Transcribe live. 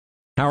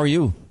How are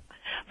you?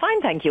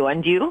 Fine, thank you.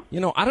 And you?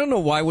 You know, I don't know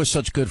why we're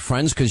such good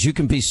friends, because you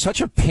can be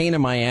such a pain in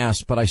my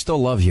ass, but I still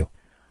love you.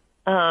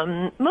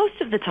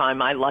 Most of the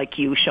time I like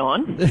you,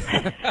 Sean.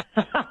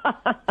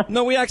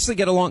 No, we actually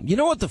get along. You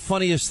know what the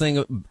funniest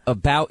thing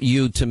about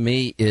you to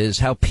me is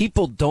how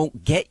people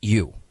don't get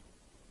you.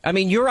 I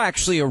mean, you're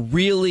actually a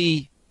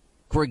really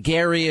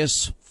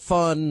gregarious,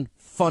 fun,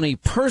 funny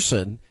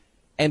person,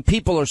 and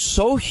people are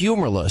so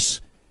humorless.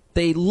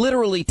 They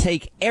literally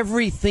take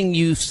everything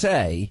you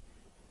say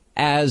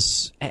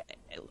as,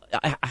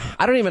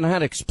 I don't even know how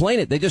to explain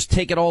it. They just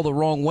take it all the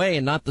wrong way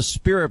and not the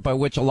spirit by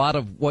which a lot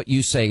of what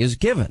you say is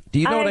given. Do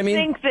you know what I mean? I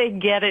think they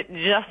get it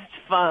just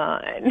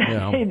fine.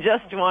 Yeah. They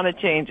just want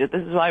to change it.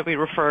 This is why we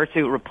refer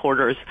to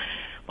reporters,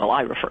 well,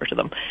 I refer to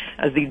them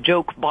as the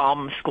joke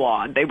bomb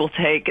squad.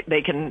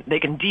 They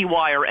can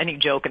de-wire any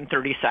joke in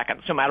 30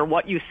 seconds. No matter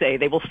what you say,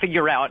 they will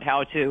figure out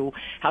how to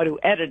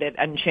edit it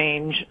and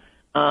change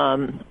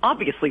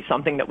obviously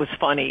something that was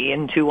funny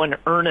into an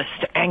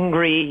earnest,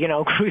 angry,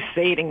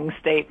 crusading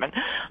statement.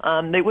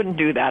 They wouldn't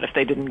do that if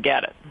they didn't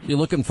get it. You're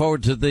looking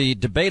forward to the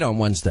debate on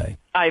Wednesday.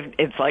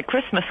 It's like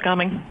Christmas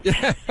coming.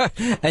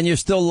 And you're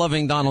still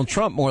loving Donald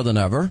Trump more than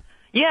ever.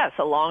 Yes,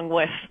 along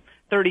with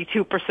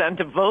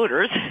 32% of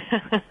voters.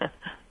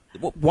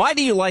 Why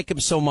do you like him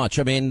so much?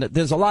 I mean,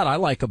 there's a lot I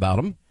like about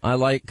him. I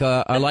like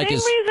the same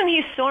reason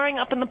he's soaring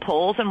up in the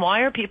polls, and why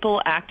are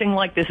people acting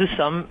like this is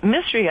some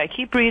mystery? I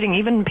keep reading,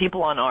 even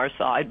people on our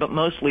side, but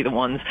mostly the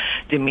ones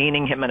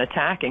demeaning him and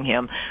attacking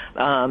him.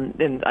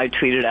 And I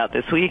tweeted out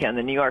this weekend,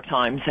 the New York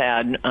Times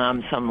had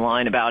some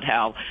line about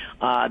how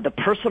the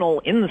personal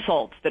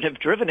insults that have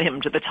driven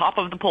him to the top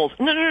of the polls.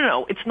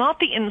 No. It's not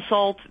the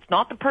insults. It's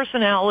not the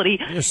personality.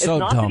 You're so it's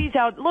not dumb. that he's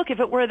out. Look, if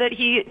it were that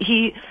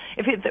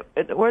if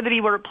it were that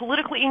he were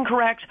politically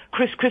incorrect,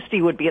 Chris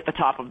Christie would be at the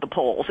top of the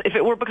polls. If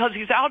it were because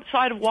he's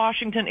outside of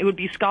Washington, it would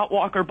be Scott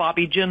Walker,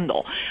 Bobby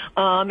Jindal.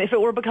 If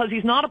it were because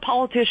he's not a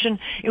politician,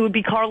 it would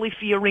be Carly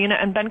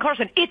Fiorina and Ben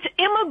Carson. It's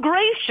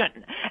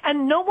immigration,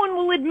 and no one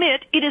will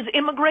admit it is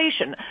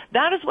immigration.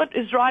 That is what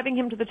is driving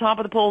him to the top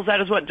of the polls.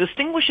 That is what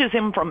distinguishes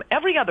him from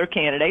every other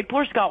candidate.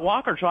 Poor Scott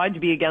Walker tried to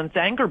be against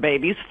anchor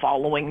babies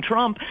following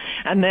Trump,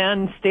 and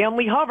then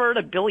Stanley Hubbard,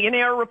 a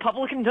billionaire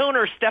Republican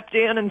donor, stepped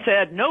in and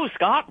said, "No,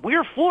 Scott,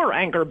 we're for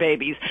anchor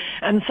babies."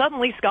 And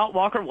suddenly Scott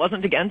Walker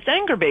wasn't against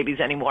anchor babies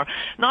anymore.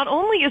 Not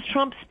only is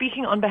Trump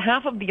speaking on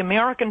behalf of the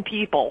American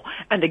people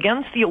and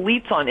against the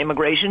elites on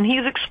immigration, he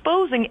is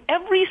exposing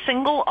every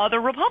single other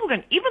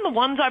Republican, even the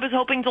ones I was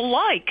hoping to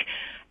like,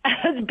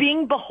 as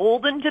being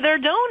beholden to their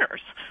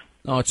donors.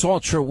 No, it's all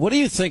true. What do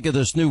you think of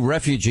this new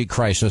refugee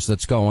crisis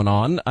that's going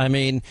on? I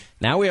mean,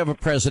 now we have a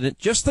president.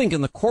 Just think,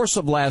 in the course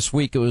of last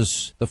week, it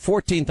was the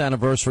 14th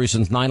anniversary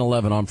since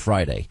 9/11 on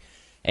Friday.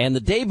 And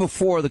the day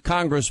before, the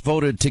Congress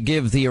voted to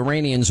give the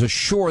Iranians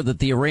assure that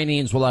the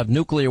Iranians will have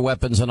nuclear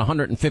weapons and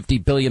 150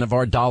 billion of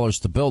our dollars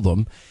to build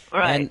them.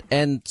 Right.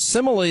 And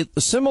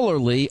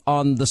similarly,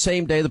 on the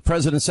same day, the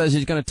president says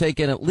he's going to take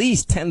in at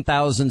least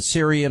 10,000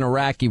 Syrian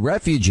Iraqi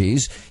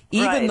refugees,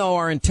 even though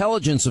our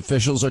intelligence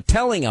officials are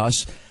telling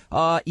us,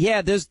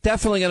 there's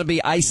definitely going to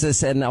be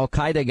ISIS and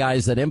Al-Qaeda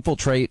guys that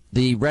infiltrate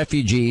the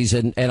refugees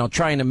and are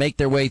trying to make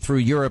their way through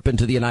Europe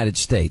into the United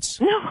States.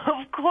 No,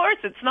 of course.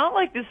 It's not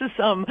like this is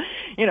some,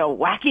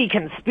 wacky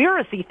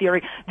conspiracy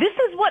theory. This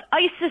is what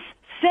ISIS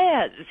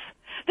says.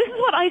 This is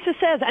what ISIS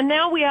says, and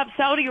now we have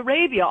Saudi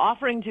Arabia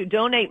offering to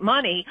donate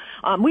money.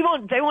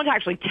 They won't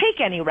actually take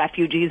any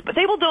refugees, but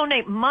they will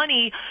donate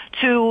money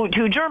to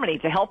Germany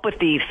to help with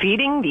the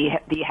feeding,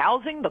 the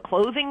housing, the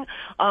clothing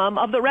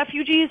of the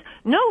refugees.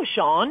 No,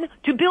 Sean,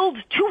 to build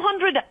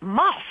 200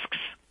 mosques.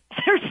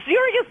 They're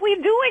seriously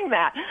doing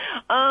that.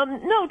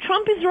 No,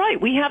 Trump is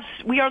right. We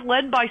are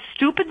led by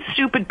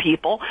stupid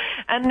people,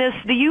 and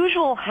the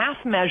usual half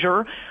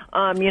measure,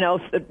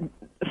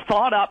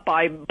 thought up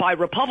by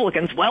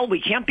Republicans. Well, we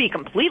can't be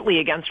completely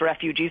against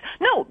refugees.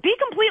 No, be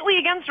completely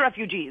against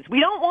refugees. We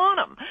don't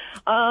want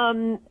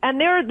them. And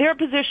their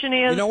position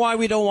is... You know why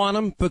we don't want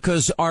them?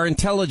 Because our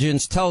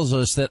intelligence tells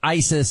us that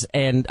ISIS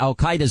and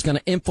Al-Qaeda is going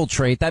to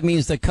infiltrate. That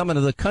means they're coming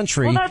to the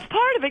country. Well, that's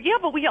part of it, yeah,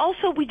 but we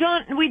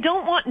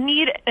don't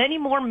need any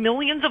more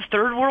millions of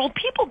third world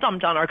people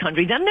dumped on our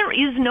country. Then there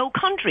is no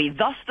country,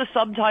 thus the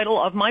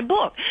subtitle of my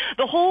book.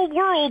 The whole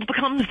world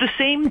becomes the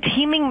same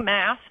teeming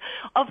mass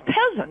of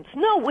peasants.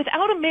 No,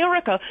 without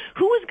America,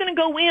 who is going to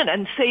go in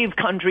and save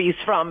countries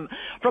from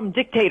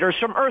dictators,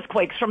 from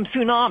earthquakes, from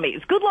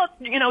tsunamis? Good luck,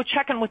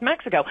 checking with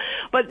Mexico.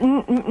 But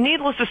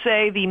needless to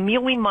say, the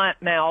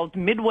mealy-mouthed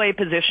midway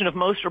position of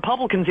most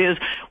Republicans is,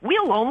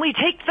 we'll only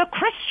take the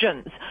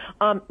Christians.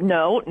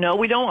 No,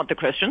 we don't want the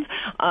Christians.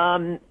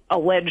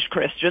 Alleged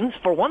Christians.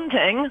 For one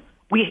thing,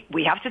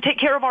 we have to take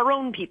care of our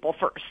own people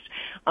first.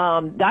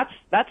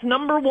 That's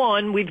number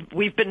one.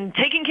 We've been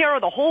taking care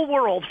of the whole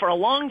world for a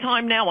long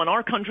time now, and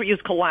our country is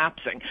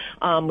collapsing.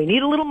 We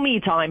need a little me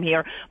time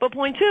here. But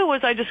point two,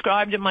 as I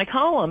described in my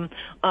column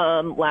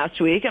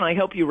last week, and I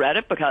hope you read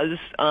it because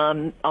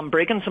I'm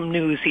breaking some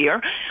news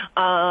here.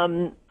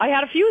 I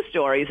had a few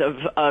stories of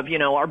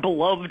our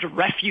beloved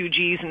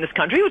refugees in this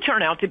country who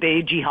turn out to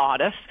be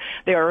jihadists.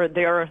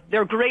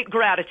 Their great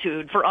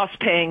gratitude for us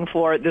paying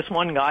for this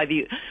one guy,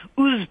 the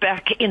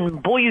Uzbek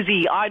in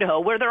Boise, Idaho,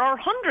 where there are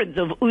hundreds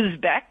of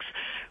Uzbeks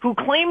who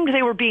claimed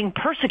they were being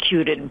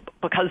persecuted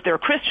because they're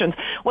Christians.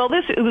 Well,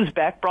 this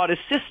Uzbek brought his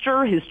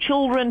sister, his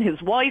children, his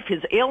wife,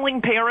 his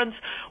ailing parents.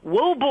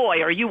 Whoa,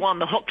 boy, are you on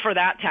the hook for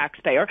that,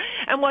 taxpayer.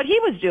 And what he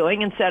was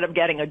doing, instead of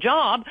getting a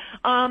job,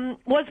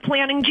 was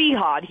planning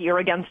jihad here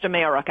against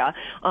America,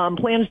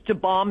 plans to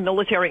bomb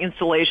military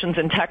installations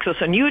in Texas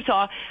and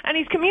Utah. And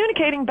he's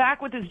communicating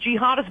back with his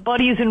jihadist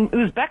buddies in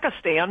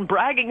Uzbekistan,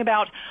 bragging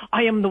about,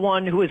 I am the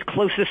one who is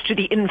closest to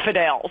the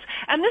infidels.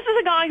 And this is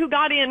a guy who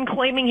got in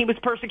claiming he was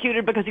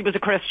persecuted because he was a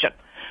Christian.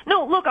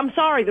 No, look, I'm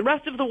sorry. The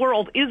rest of the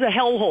world is a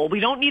hellhole. We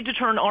don't need to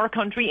turn our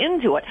country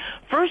into it.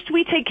 First,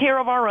 we take care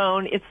of our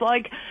own. It's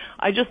like,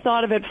 I just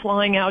thought of it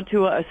flying out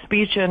to a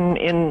speech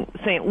in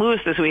St. Louis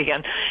this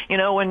weekend. You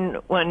know,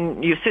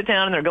 when you sit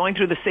down and they're going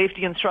through the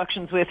safety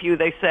instructions with you,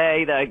 they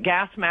say the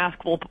gas mask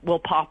will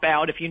pop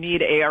out if you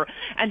need air.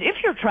 And if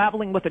you're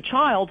traveling with a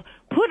child,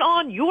 put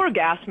on your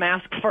gas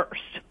mask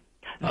first.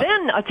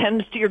 Then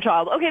attend to your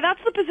child. Okay, that's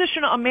the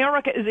position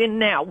America is in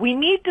now. We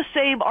need to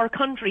save our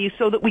country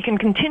so that we can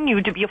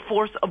continue to be a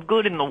force of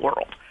good in the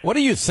world. What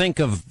do you think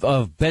of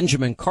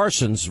Benjamin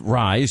Carson's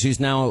rise? He's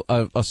now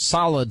a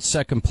solid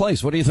second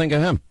place. What do you think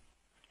of him?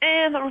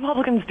 And the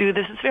Republicans do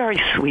this. It's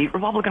very sweet.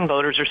 Republican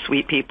voters are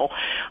sweet people.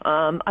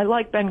 I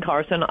like Ben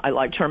Carson. I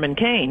like Herman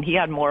Cain. He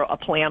had a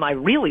plan. I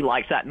really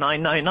liked that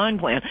 999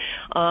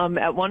 plan.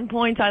 At one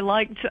point, I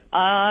liked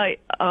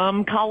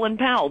Colin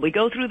Powell. We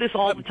go through this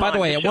all the time. By the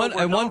way,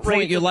 at one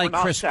point, you liked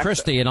Chris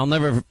Christie, and I'll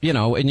never,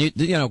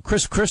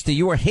 Chris Christie,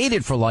 you were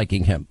hated for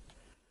liking him.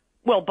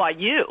 Well, by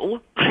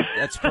you.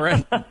 That's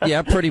correct.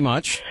 Yeah, pretty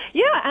much.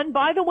 Yeah, and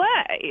by the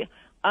way,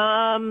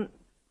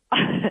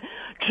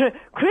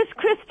 Chris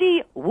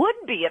Christie would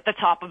be at the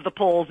top of the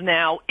polls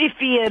now if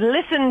he had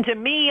listened to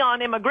me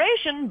on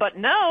immigration, but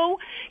no,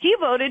 he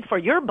voted for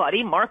your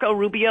buddy Marco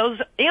Rubio's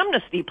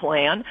amnesty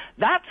plan.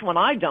 That's when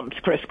I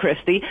dumped Chris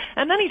Christie,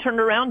 and then he turned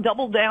around,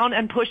 doubled down,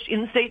 and pushed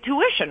in-state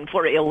tuition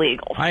for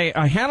illegals.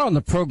 I had on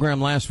the program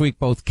last week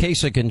both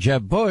Kasich and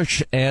Jeb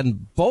Bush,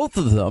 and both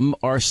of them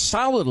are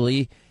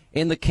solidly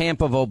in the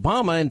camp of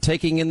Obama and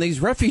taking in these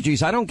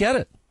refugees. I don't get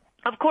it.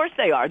 Of course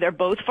they are. They're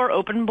both for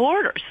open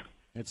borders.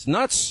 It's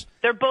nuts.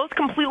 They're both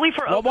completely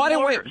for open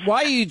borders.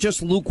 Why are you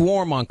just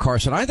lukewarm on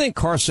Carson? I think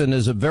Carson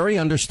is a very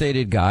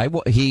understated guy.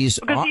 Because he's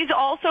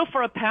also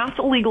for a pass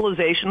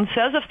legalization,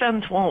 says a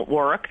fence won't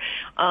work,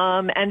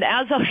 and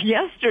as of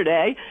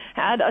yesterday,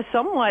 had a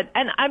somewhat,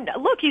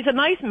 look, he's a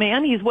nice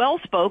man, he's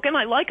well-spoken,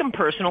 I like him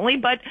personally,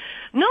 but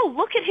no,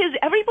 look at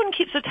everyone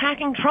keeps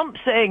attacking Trump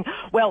saying,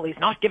 well, he's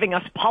not giving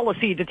us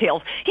policy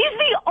details. He's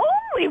the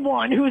only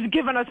one who's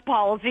given us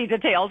policy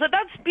details. At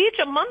that speech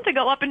a month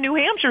ago up in New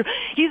Hampshire,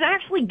 he's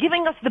actually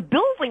giving us the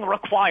building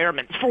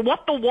requirements for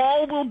what the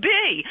wall will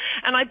be.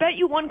 And I bet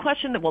you one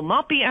question that will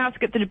not be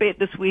asked at the debate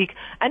this week,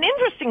 an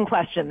interesting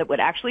question that would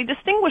actually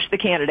distinguish the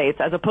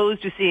candidates as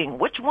opposed to seeing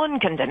which one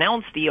can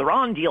denounce the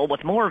Iran deal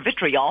with more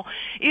vitriol,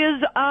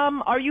 is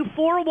are you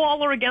for a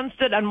wall or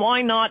against it, and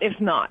why not if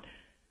not?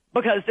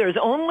 Because there's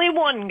only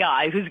one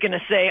guy who's going to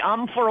say,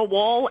 I'm for a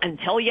wall, and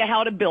tell you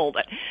how to build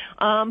it.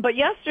 But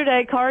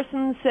yesterday,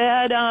 Carson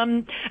said,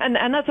 and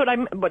that's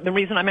but the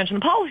reason I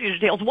mentioned the policy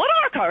details, what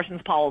are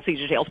Carson's policy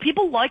details?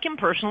 People like him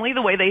personally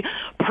the way they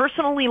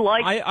personally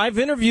like... I've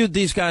interviewed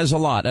these guys a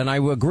lot, and I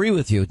agree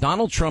with you.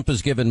 Donald Trump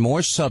has given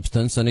more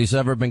substance than he's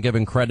ever been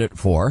given credit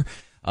for.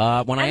 We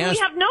have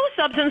no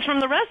substance from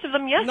the rest of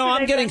them. Yesterday, no,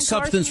 I'm getting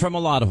substance from a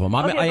lot of them.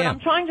 I'm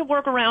trying to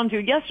work around you.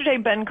 Yesterday,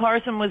 Ben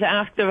Carson was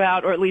asked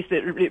about, or at least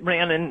it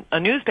ran in a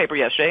newspaper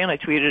yesterday, and I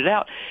tweeted it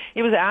out.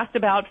 He was asked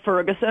about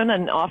Ferguson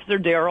and Officer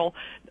Darrell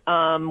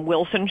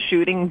Wilson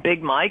shooting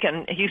Big Mike,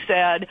 and he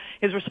said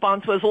his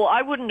response was, well,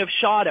 I wouldn't have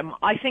shot him.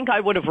 I think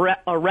I would have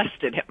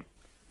arrested him.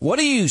 What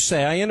do you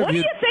say? What do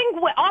you think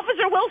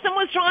Officer Wilson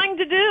was trying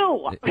to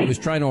do? He was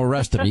trying to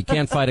arrest him. You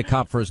can't fight a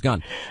cop for his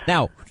gun.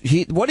 Now,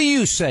 what do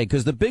you say?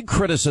 Because the big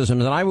criticism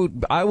that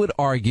I would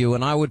argue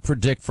and I would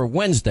predict for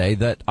Wednesday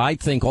that I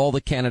think all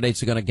the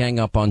candidates are going to gang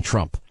up on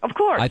Trump. Of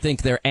course. I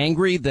think they're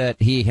angry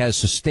that he has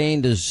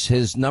sustained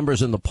his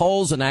numbers in the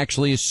polls and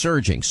actually is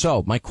surging.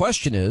 So my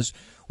question is,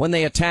 when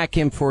they attack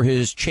him for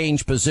his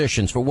changed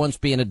positions, for once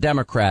being a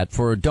Democrat,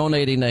 for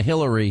donating to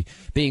Hillary,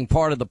 being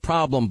part of the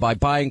problem by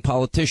buying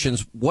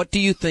politicians, what do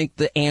you think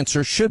the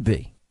answer should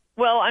be?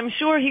 Well, I'm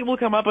sure he will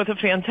come up with a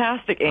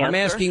fantastic answer. I'm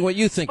asking what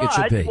you think it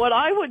should be. What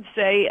I would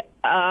say,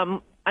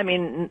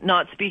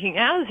 not speaking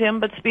as him,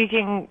 but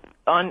speaking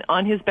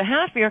on his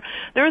behalf here,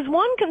 there is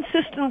one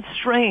consistent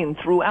strain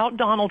throughout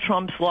Donald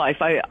Trump's life.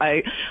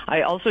 I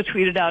also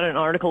tweeted out an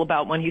article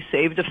about when he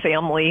saved a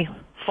family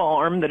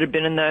farm that had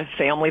been in the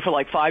family for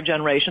like 5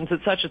 generations.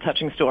 It's such a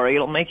touching story.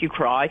 It'll make you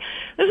cry.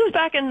 This was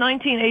back in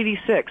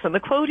 1986, and the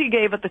quote he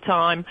gave at the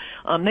time,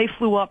 they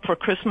flew up for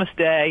Christmas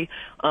Day,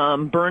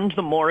 burned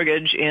the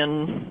mortgage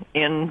in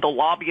the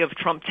lobby of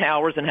Trump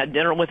Towers and had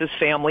dinner with his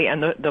family,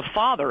 and the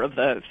father of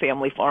the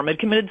family farm had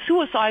committed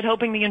suicide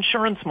hoping the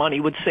insurance money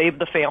would save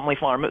the family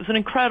farm. It was an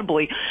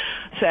incredibly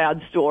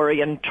sad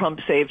story, and Trump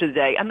saved the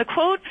day. And the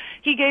quote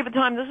he gave at the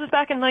time, this was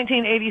back in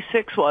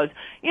 1986, was,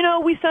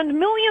 we send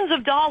millions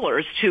of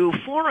dollars to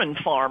foreign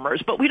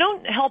farmers, but we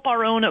don't help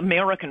our own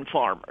American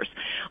farmers.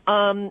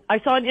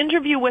 I saw an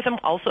interview with him.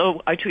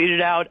 Also, I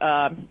tweeted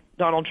out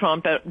Donald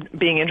Trump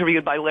being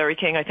interviewed by Larry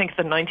King, I think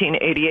the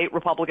 1988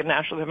 Republican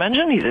National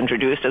Convention. He's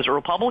introduced as a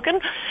Republican.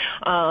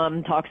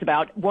 Talks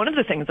about one of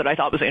the things that I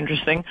thought was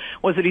interesting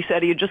was that he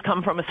said he had just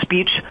come from a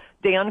speech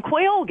Dan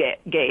Quayle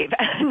gave.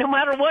 And no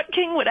matter what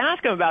King would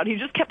ask him about, he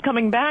just kept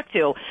coming back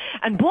to.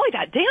 And boy,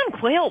 that Dan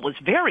Quayle was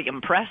very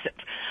impressive.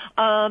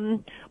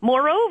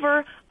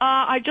 Moreover,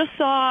 I just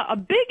saw a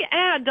big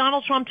ad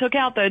Donald Trump took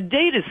out. The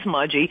date is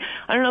smudgy.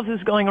 I don't know if this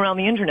is going around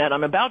the internet.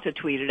 I'm about to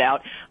tweet it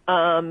out.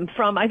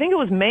 From, I think it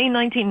was May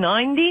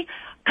 1990,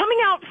 coming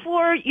out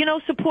for,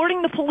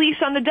 supporting the police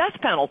on the death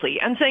penalty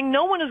and saying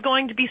no one is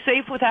going to be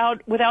safe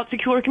without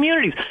secure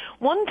communities.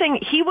 One thing,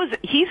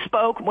 he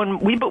spoke when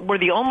we were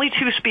the only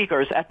 2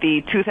 speakers at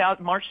the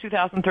March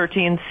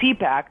 2013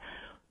 CPAC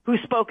who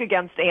spoke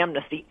against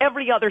amnesty.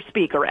 Every other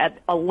speaker at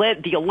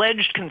the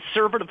alleged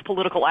Conservative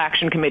Political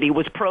Action Committee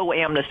was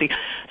pro-amnesty.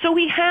 So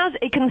he has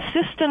a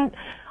consistent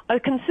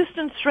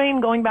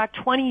strain going back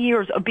 20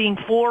 years of being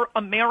for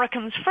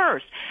Americans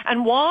first.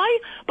 And why?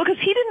 Because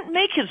he didn't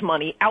make his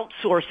money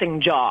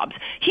outsourcing jobs.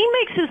 He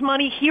makes his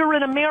money here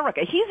in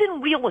America. He's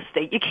in real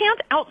estate. You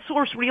can't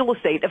outsource real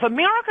estate. If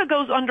America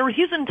goes under,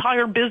 his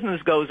entire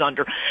business goes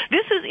under.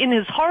 This is in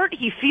his heart.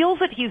 He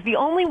feels it. He's the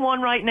only one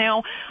right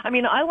now. I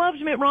mean, I loved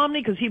Mitt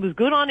Romney because he was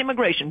good on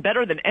immigration,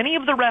 better than any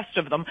of the rest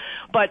of them.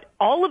 But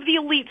all of the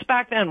elites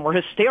back then were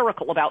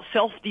hysterical about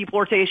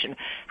self-deportation.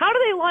 How do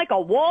they like a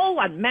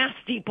wall and mass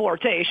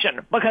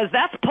deportation? Because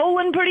that's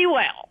polling pretty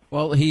well.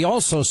 Well, he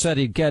also said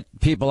he'd get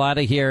people out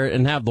of here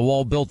and have the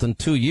wall built in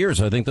 2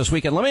 years, I think, this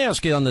weekend. Let me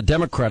ask you on the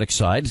Democratic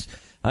side.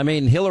 I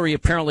mean, Hillary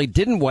apparently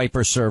didn't wipe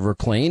her server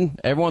clean.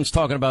 Everyone's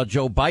talking about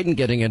Joe Biden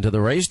getting into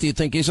the race. Do you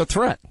think he's a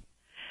threat?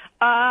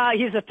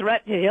 He's a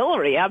threat to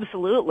Hillary,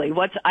 absolutely.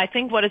 I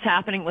think what is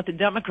happening with the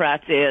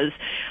Democrats is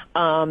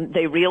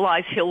they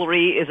realize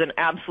Hillary is an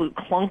absolute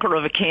clunker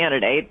of a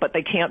candidate, but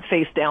they can't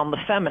face down the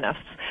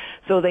feminists.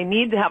 So they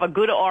need to have a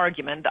good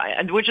argument,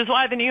 which is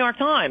why the New York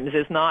Times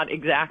is not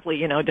exactly,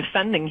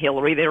 defending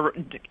Hillary. They're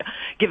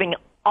giving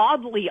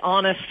oddly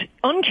honest,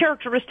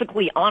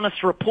 uncharacteristically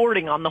honest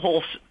reporting on the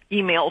whole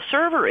email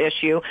server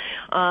issue.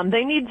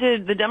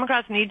 The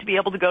Democrats need to be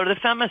able to go to the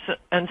feminists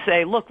and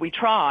say, look, we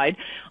tried,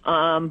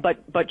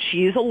 but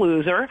she's a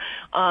loser.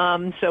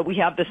 So we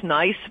have this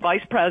nice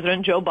Vice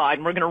President, Joe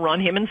Biden. We're going to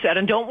run him instead.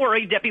 And don't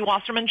worry, Debbie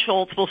Wasserman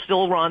Schultz will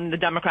still run the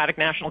Democratic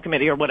National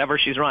Committee or whatever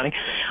she's running.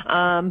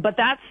 But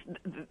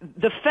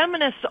the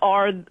feminists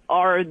are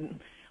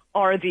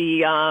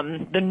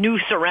the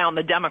noose around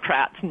the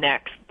Democrats'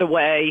 necks, the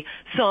way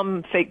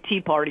some fake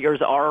Tea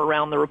Partiers are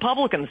around the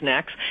Republicans'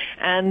 necks,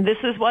 and this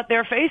is what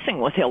they're facing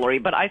with Hillary.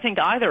 But I think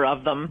either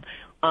of them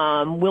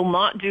will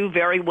not do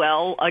very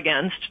well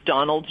against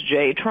Donald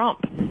J.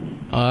 Trump.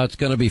 It's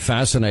going to be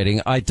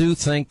fascinating. I do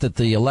think that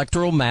the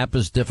electoral map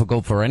is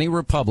difficult for any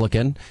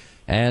Republican.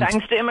 And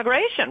thanks to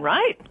immigration,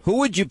 right? Who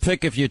would you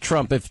pick if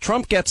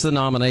Trump gets the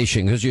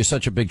nomination, because you're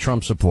such a big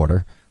Trump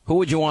supporter? Who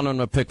would you want him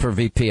to pick for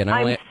VP?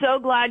 I'm so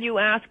glad you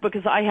asked,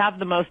 because I have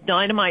the most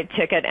dynamite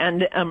ticket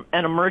and an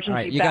emergency backup. All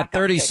right, you got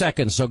 30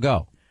 seconds, so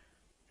go.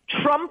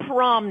 Trump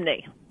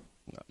Romney.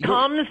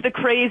 Comes the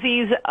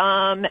crazies,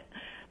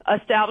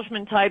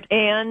 establishment type,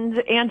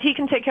 and he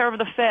can take care of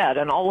the Fed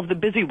and all of the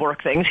busy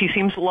work things. He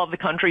seems to love the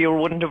country or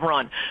wouldn't have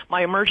run.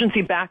 My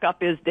emergency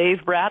backup is Dave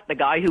Bratt, the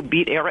guy who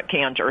beat Eric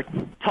Cantor.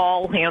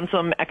 Tall,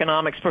 handsome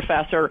economics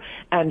professor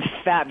and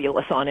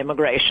fabulous on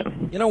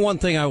immigration. You know, one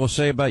thing I will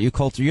say about you,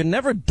 Coulter, you're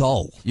never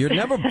dull. You're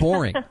never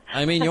boring.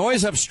 I mean, you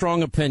always have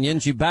strong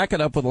opinions. You back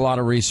it up with a lot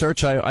of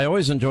research. I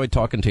always enjoy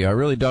talking to you. I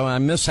really do. I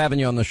miss having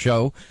you on the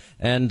show.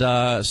 And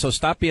so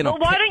stop being Well,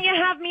 why don't you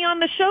have me on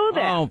the show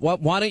then? Oh,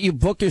 why don't you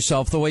book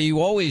yourself the way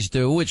you always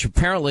do, which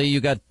apparently you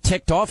got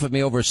ticked off at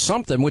me over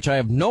something, which I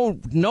have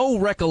no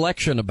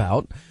recollection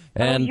about.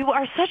 And you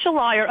are such a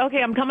liar.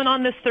 Okay, I'm coming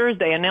on this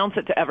Thursday. Announce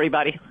it to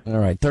everybody. All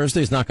right,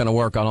 Thursday's not going to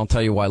work. I'll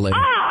tell you why later.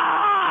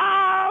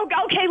 Oh,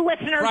 okay,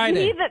 listeners.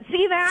 Friday.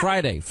 See that?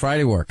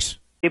 Friday works.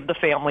 The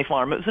family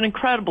farm. It was an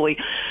incredibly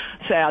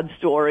sad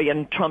story,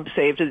 and Trump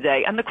saved the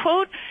day. And the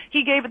quote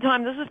he gave at the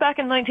time, this was back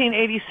in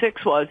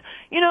 1986, was,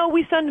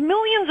 we send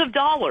millions of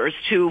dollars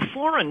to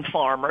foreign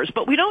farmers,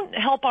 but we don't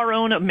help our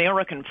own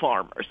American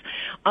farmers.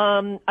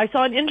 I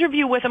saw an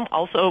interview with him.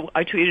 Also,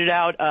 I tweeted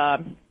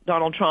out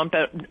Donald Trump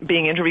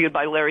being interviewed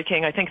by Larry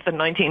King, I think the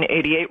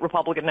 1988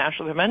 Republican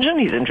National Convention.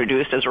 He's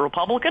introduced as a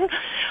Republican.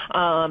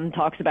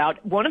 Talks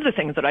about one of the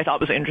things that I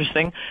thought was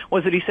interesting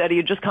was that he said he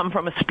had just come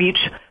from a speech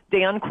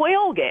Dan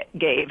Quayle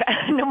gave.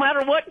 And no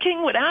matter what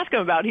King would ask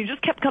him about, he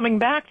just kept coming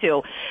back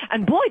to.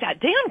 And boy, that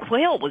Dan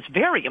Quayle was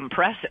very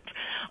impressive.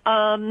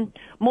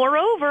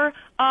 Moreover,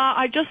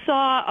 I just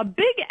saw a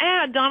big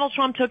ad Donald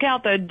Trump took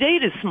out. The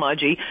date is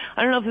smudgy.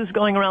 I don't know if this is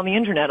going around the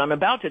internet. I'm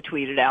about to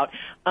tweet it out.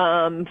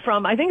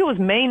 From, I think it was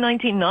May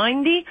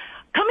 1990.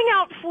 Coming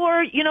out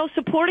for,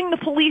 supporting the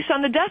police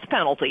on the death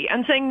penalty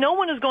and saying no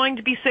one is going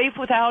to be safe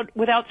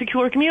without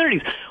secure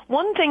communities.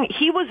 One thing,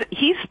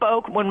 he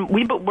spoke when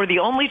we were the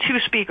only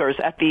two speakers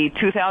at the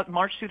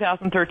March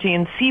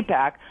 2013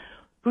 CPAC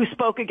who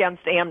spoke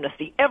against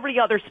amnesty. Every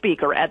other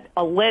speaker at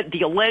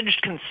the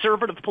alleged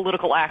Conservative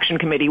Political Action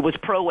Committee was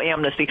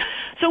pro-amnesty.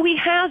 So he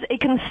has a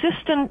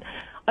consistent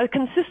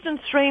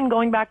strain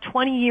going back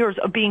 20 years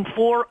of being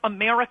for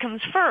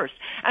Americans first.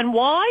 And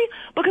why?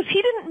 Because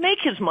he didn't make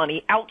his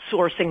money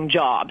outsourcing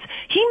jobs.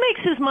 He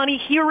makes his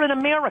money here in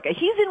America.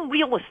 He's in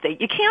real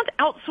estate. You can't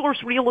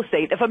outsource real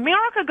estate. If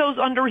America goes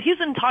under, his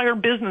entire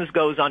business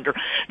goes under.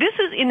 This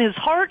is in his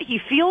heart. He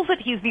feels it.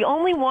 He's the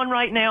only one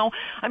right now.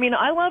 I mean,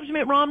 I loved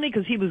Mitt Romney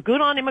because he was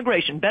good on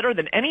immigration, better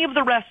than any of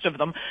the rest of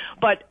them.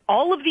 But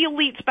all of the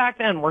elites back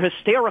then were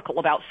hysterical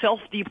about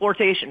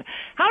self-deportation.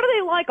 How do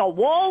they like a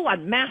wall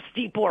on mass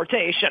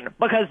deportation?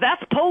 Because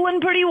that's polling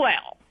pretty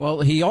well.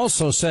 Well, he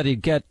also said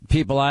he'd get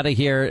people out of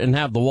here and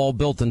have the wall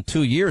built in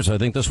 2 years, I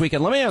think, this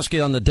weekend. Let me ask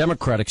you on the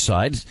Democratic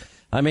side.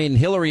 I mean,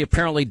 Hillary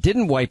apparently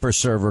didn't wipe her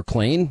server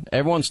clean.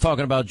 Everyone's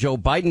talking about Joe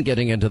Biden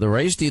getting into the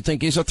race. Do you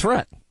think he's a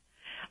threat?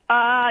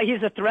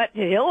 He's a threat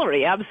to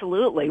Hillary,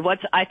 absolutely.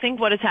 I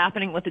think what is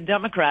happening with the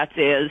Democrats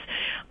is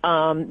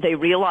they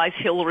realize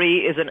Hillary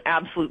is an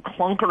absolute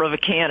clunker of a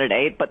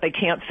candidate, but they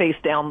can't face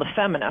down the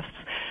feminists.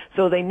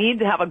 So they need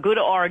to have a good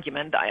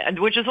argument,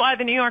 which is why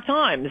the New York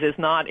Times is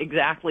not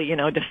exactly,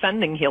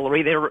 defending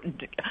Hillary. They're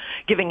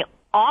giving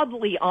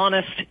oddly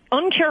honest,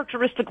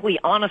 uncharacteristically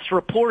honest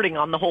reporting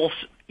on the whole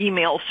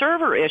email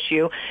server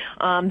issue.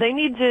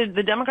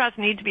 The Democrats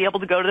need to be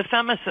able to go to the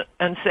feminists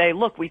and say,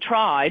 look, we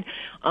tried,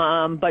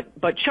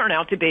 but turn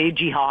out to be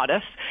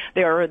jihadists.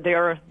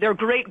 Their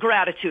great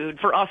gratitude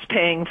for us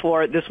paying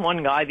for this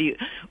one guy, the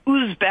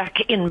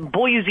Uzbek in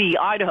Boise,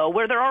 Idaho,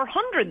 where there are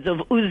hundreds of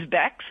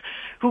Uzbeks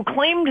who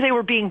claimed they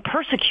were being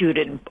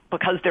persecuted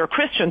because they're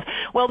Christians.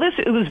 Well, this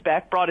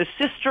Uzbek brought his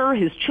sister,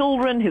 his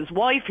children, his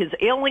wife, his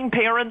ailing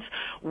parents.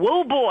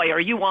 Whoa, boy, are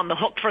you on the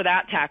hook for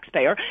that,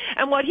 taxpayer?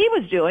 And what he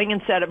was doing,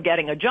 instead of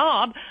getting a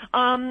job,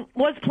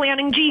 was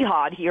planning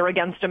jihad here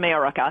against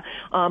America,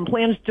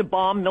 plans to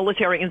bomb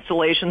military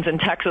installations in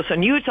Texas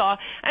and Utah.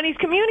 And he's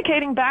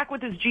communicating back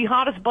with his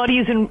jihadist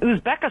buddies in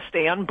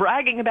Uzbekistan,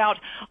 bragging about,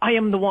 I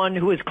am the one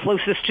who is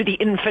closest to the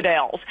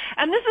infidels.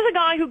 And this is a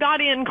guy who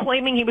got in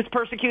claiming he was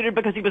persecuted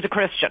because he was a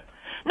Christian.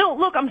 No,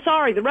 look, I'm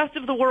sorry. The rest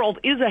of the world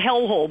is a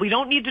hellhole. We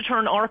don't need to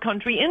turn our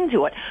country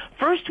into it.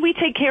 First, we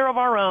take care of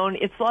our own.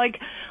 It's like,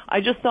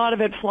 I just thought of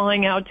it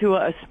flying out to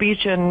a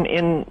speech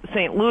in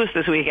St. Louis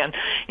this weekend.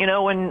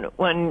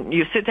 When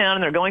you sit down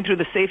and they're going through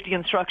the safety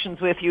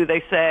instructions with you,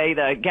 they say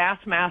the gas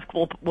mask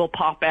will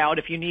pop out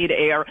if you need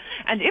air.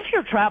 And if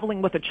you're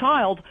traveling with a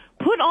child,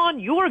 put on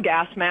your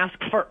gas mask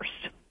first.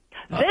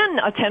 Then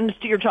attend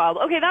to your child.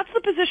 Okay, that's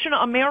the position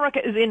America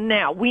is in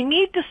now. We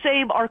need to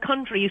save our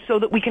country so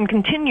that we can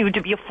continue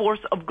to be a force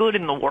of good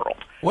in the world.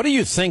 What do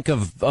you think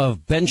of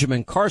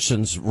Benjamin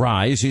Carson's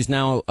rise? He's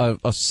now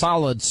a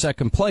solid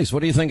second place.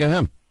 What do you think of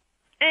him?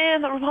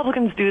 And the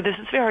Republicans do this.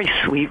 It's very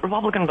sweet.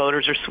 Republican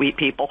voters are sweet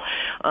people.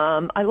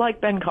 I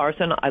like Ben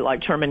Carson. I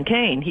like Herman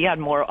Cain. He had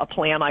a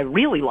plan. I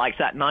really liked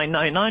that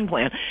 999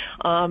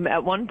 plan.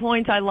 At one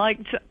point, I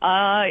liked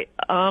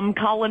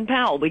Colin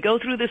Powell. We go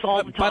through this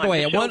all the time. By the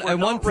way, at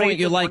one point,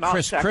 you liked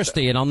Chris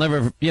Christie, and I'll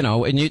never,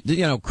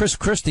 Chris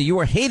Christie, you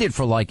were hated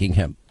for liking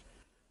him.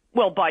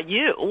 Well, by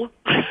you.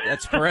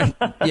 That's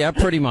correct. Yeah,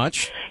 pretty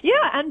much.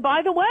 Yeah, and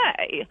by the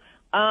way,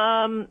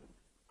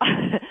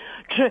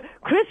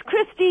 Chris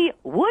Christie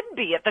would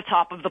be at the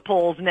top of the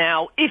polls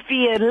now if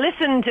he had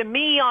listened to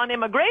me on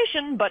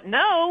immigration, but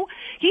no,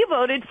 he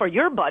voted for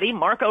your buddy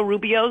Marco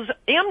Rubio's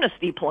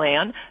amnesty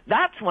plan.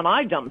 That's when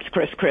I dumped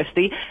Chris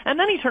Christie, and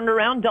then he turned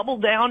around,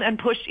 doubled down, and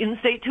pushed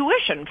in-state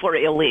tuition for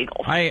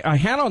illegals. I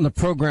had on the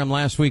program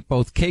last week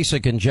both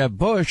Kasich and Jeb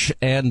Bush,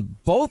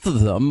 and both of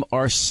them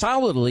are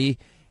solidly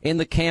in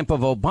the camp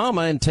of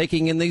Obama and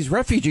taking in these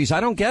refugees.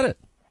 I don't get it.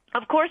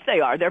 Of course they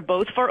are. They're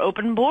both for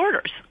open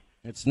borders.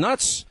 It's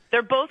nuts.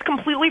 They're both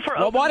completely for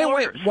open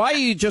borders. Why are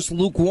you just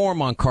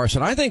lukewarm on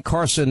Carson? I think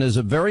Carson is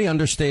a very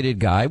understated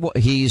guy.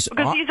 Because he's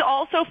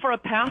also for a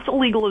path to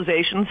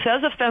legalization,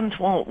 says a fence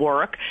won't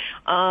work,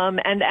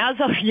 and as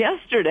of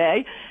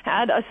yesterday,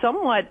 had a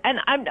somewhat,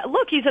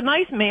 look, he's a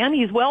nice man,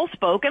 he's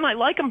well-spoken, I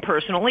like him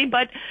personally,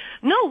 but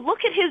no, look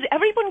at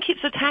everyone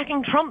keeps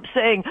attacking Trump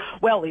saying,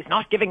 well, he's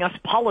not giving us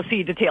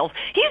policy details.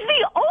 He's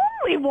the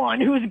only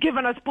one who's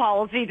given us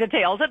policy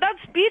details. At that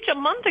speech a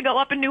month ago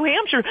up in New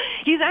Hampshire,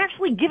 he's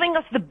actually giving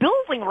us the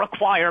building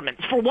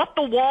requirements for what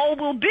the wall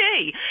will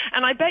be.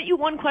 And I bet you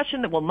one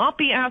question that will not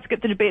be asked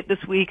at the debate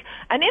this week,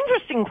 an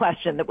interesting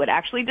question that would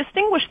actually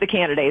distinguish the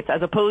candidates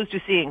as opposed to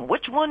seeing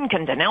which one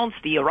can denounce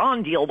the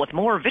Iran deal with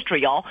more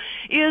vitriol,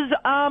 is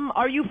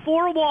are you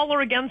for a wall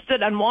or against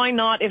it, and why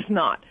not if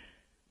not?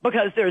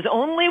 Because there's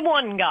only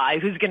one guy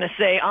who's going to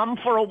say, I'm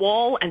for a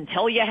wall and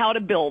tell you how to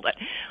build it.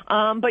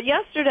 But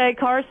yesterday,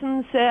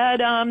 Carson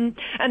said, and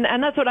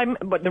that's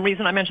but the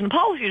reason I mentioned the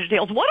policy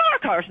details, what are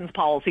Carson's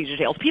policy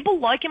details? People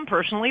like him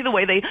personally the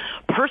way they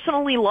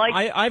personally like.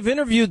 I've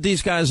interviewed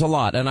these guys a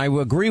lot, and I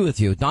agree with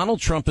you. Donald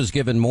Trump has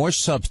given more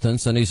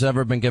substance than he's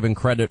ever been given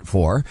credit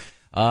for.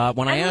 We have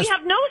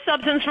no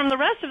substance from the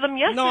rest of them.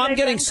 Yesterday, no, I'm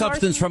getting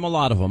substance from a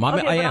lot of them.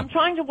 I'm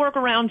trying to work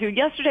around you.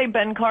 Yesterday,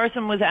 Ben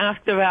Carson was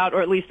asked about,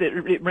 or at least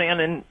it ran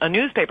in a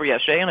newspaper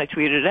yesterday, and I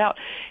tweeted it out.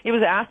 He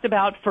was asked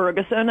about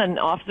Ferguson and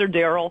Officer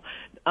Darrell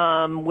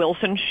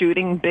Wilson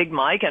shooting Big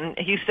Mike, and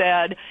he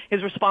said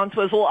his response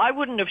was, well, I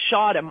wouldn't have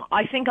shot him.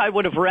 I think I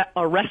would have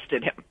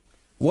arrested him.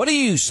 What do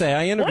you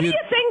say? What do you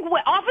think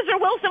Officer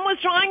Wilson was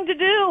trying to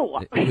do?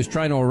 He was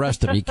trying to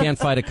arrest him. You can't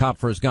fight a cop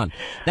for his gun.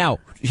 Now,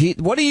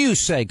 what do you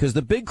say? Because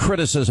the big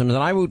criticism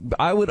that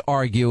I would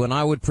argue and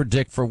I would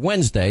predict for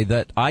Wednesday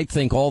that I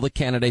think all the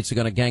candidates are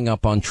going to gang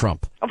up on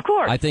Trump. Of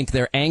course. I think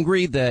they're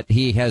angry that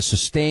he has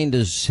sustained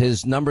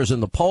his numbers in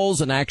the polls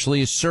and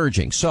actually is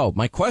surging. So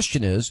my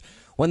question is,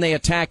 when they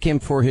attack him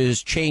for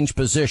his changed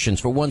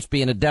positions, for once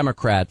being a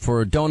Democrat,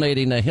 for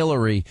donating to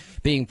Hillary,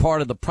 being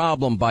part of the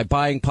problem by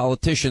buying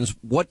politicians,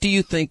 what do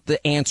you think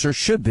the answer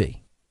should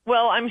be?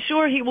 Well, I'm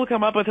sure he will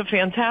come up with a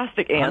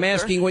fantastic answer. I'm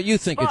asking what you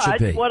think it should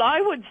be. What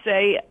I would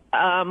say,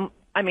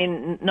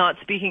 not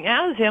speaking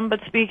as him,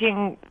 but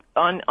speaking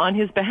on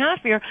his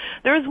behalf here,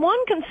 there is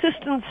one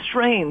consistent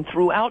strain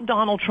throughout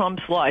Donald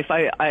Trump's life.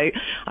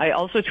 I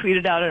also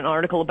tweeted out an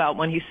article about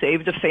when he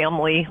saved a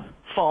family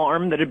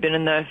farm that had been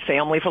in the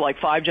family for like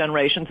 5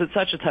 generations. It's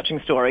such a touching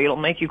story. It'll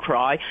make you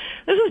cry.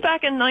 This was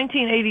back in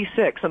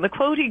 1986, and the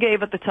quote he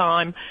gave at the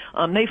time,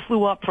 they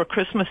flew up for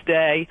Christmas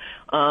Day,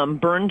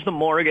 burned the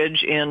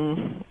mortgage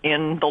in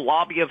the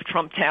lobby of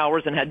Trump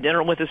Towers and had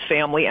dinner with his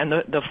family, and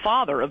the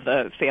father of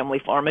the family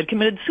farm had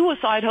committed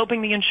suicide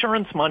hoping the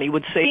insurance money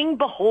would save, being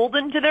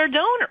beholden to their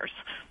donors.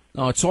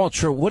 No, it's all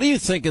true. What do you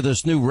think of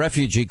this new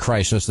refugee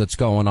crisis that's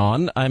going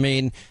on? I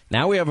mean,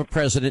 now we have a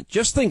president.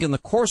 Just think in the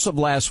course of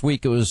last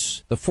week, it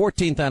was the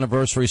 14th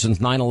anniversary since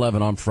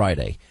 9/11 on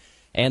Friday.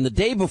 And the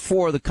day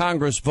before, the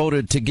Congress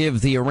voted to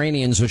give the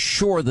Iranians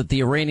assure that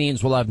the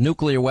Iranians will have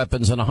nuclear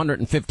weapons and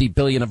 $150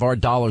 billion of our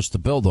dollars to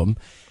build them.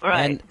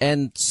 Right.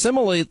 And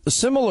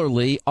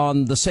similarly,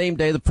 on the same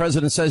day, the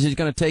president says he's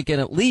going to take in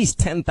at least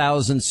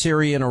 10,000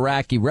 Syrian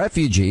Iraqi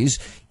refugees,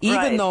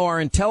 even though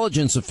our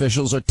intelligence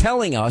officials are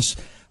telling us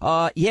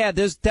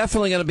there's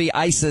definitely going to be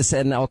ISIS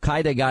and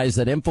Al-Qaeda guys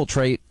that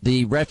infiltrate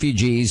the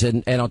refugees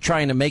and are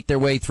trying to make their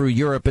way through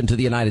Europe into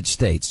the United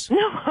States.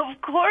 No,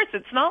 of course.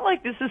 It's not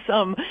like this is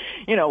some,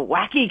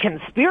 wacky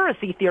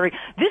conspiracy theory.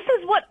 This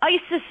is what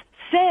ISIS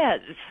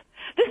says.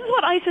 This is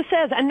what ISIS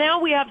says, and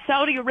now we have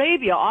Saudi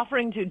Arabia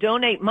offering to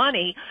donate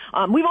money.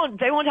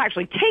 They won't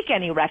actually take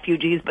any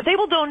refugees, but they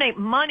will donate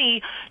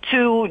money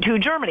to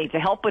Germany to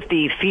help with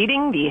the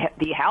feeding,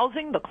 the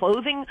housing, the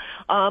clothing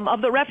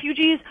of the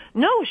refugees.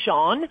 No,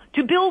 Sean,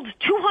 to build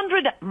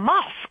 200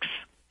 mosques.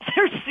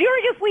 They're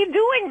seriously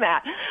doing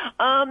that.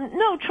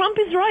 No, Trump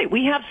is right.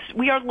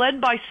 We are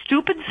led by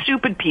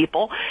stupid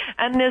people,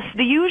 and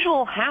the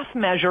usual half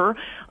measure,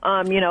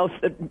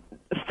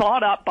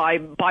 thought up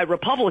by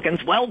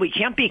Republicans. Well, we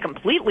can't be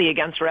completely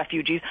against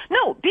refugees.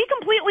 No, be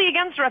completely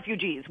against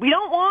refugees. We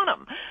don't want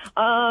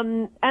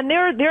them. And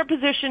their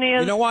position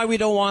is. You know why we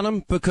don't want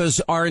them?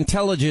 Because our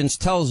intelligence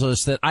tells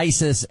us that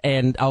ISIS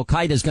and Al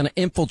Qaeda is going to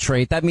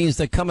infiltrate. That means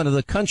they're coming to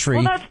the country.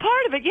 Well, that's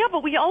part of it. Yeah,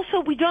 but we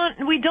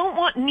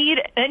don't need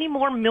any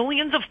more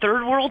millions of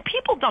third world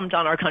people dumped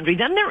on our country.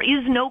 Then there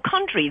is no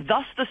country.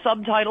 Thus the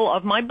subtitle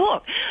of my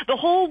book. The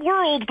whole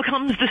world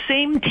becomes the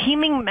same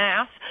teeming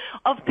mass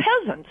of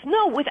peasants.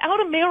 No,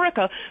 without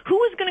America,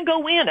 who is going to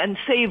go in and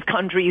save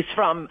countries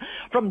from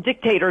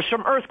dictators,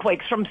 from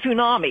earthquakes, from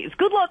tsunamis?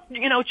 Good luck,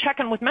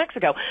 checking with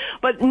Mexico.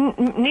 But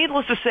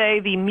needless to say,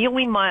 the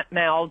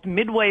mealy-mouthed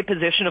midway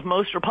position of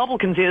most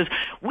Republicans is,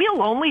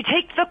 we'll only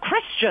take the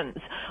Christians.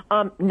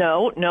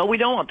 No, we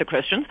don't want the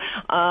Christians.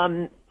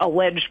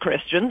 Alleged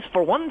Christians.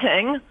 For one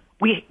thing,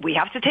 we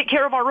have to take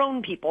care of our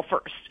own people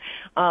first.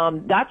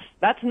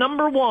 That's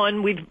number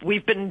one.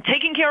 We've been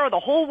taking care of the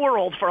whole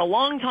world for a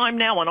long time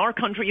now, and our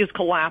country is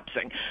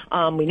collapsing.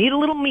 We need a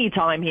little me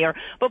time here.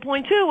 But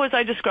point two, as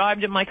I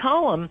described in my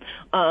column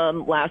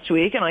last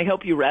week, and I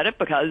hope you read it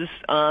because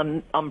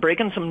I'm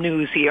breaking some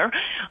news here.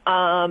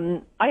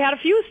 I had a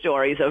few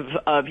stories of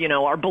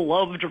our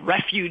beloved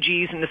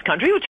refugees in this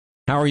country.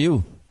 How are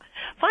you?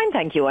 Fine,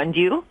 thank you. And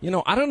you?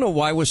 I don't know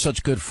why we're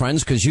such good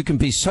friends, because you can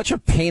be such a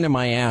pain in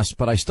my ass,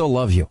 but I still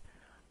love you.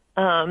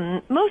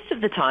 Most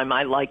of the time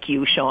I like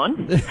you,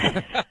 Sean.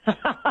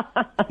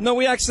 No,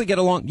 we actually get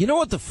along. You know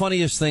what the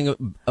funniest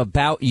thing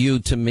about you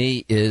to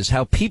me is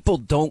how people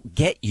don't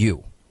get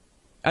you.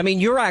 I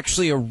mean, you're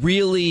actually a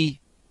really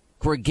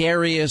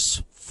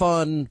gregarious,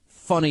 fun,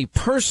 funny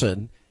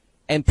person,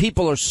 and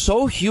people are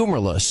so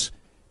humorless.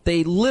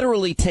 They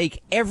literally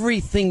take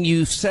everything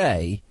you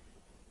say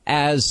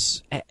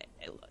as,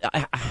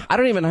 I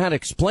don't even know how to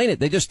explain it.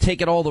 They just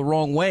take it all the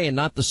wrong way and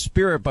not the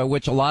spirit by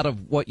which a lot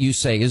of what you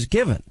say is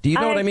given. Do you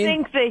know what I mean? I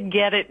think they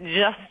get it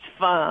just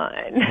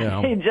fine.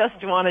 Yeah. They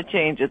just want to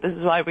change it. This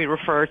is why we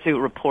refer to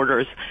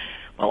reporters,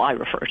 well, I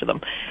refer to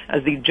them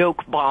as the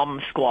joke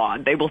bomb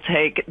squad.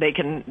 They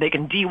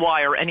can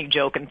de-wire any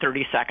joke in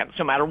 30 seconds.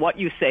 No matter what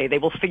you say, they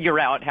will figure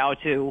out how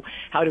to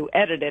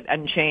edit it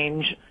and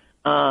change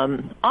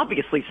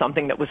obviously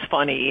something that was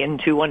funny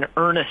into an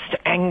earnest,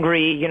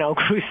 angry,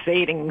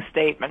 crusading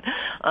statement.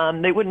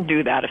 They wouldn't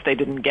do that if they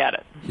didn't get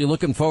it. You're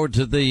looking forward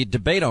to the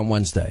debate on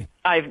Wednesday.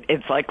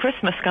 It's like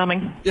Christmas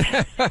coming.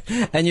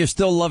 And you're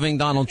still loving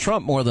Donald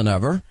Trump more than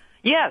ever.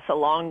 Yes,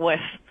 along with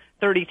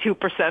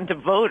 32%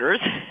 of voters.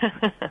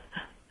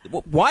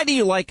 Why do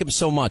you like him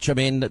so much? I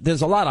mean,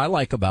 there's a lot I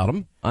like about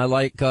him. I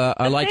like his...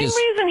 The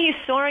same reason he's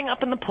soaring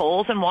up in the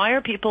polls, and why are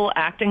people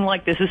acting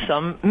like this is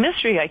some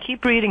mystery? I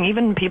keep reading,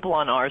 even people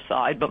on our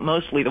side, but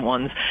mostly the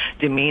ones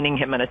demeaning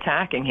him and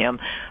attacking him.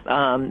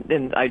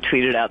 And I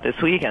tweeted out this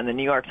weekend, the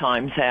New York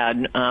Times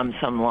had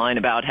some line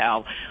about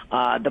how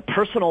the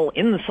personal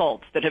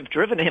insults that have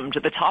driven him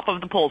to the top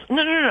of the polls.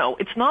 No.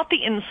 It's not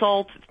the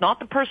insults. It's not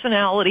the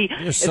personality.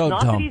 You're so it's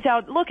not dumb. that he's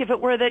out. Look, if it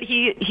were that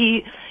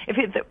if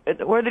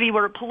it were that he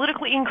were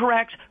politically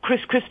incorrect,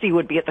 Chris Christie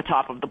would be at the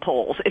top of the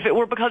polls. If it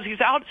were because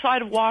he's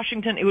outside of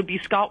Washington, it would be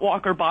Scott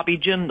Walker, Bobby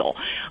Jindal.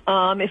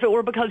 If it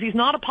were because he's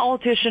not a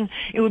politician,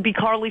 it would be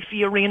Carly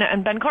Fiorina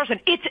and Ben Carson.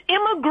 It's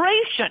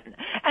immigration,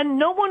 and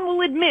no one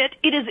will admit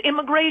it is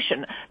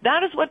immigration.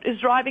 That is what is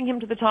driving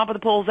him to the top of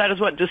the polls. That is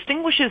what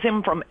distinguishes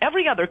him from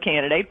every other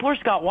candidate. Poor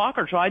Scott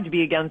Walker tried to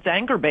be against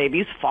anchor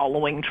babies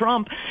following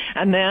Trump,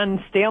 and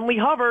then Stanley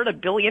Hubbard, a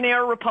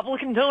billionaire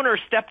Republican donor,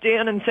 stepped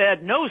in and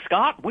said, "No,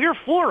 Scott, we're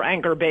for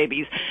anchor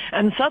babies."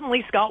 And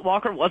suddenly Scott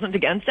Walker wasn't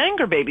against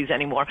anchor babies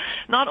anymore.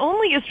 Not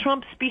only is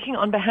Trump speaking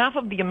on behalf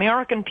of the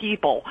American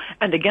people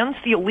and against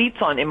the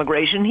elites on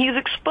immigration, he is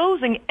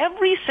exposing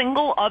every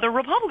single other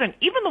Republican,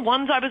 even the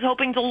ones I was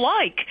hoping to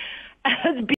like, as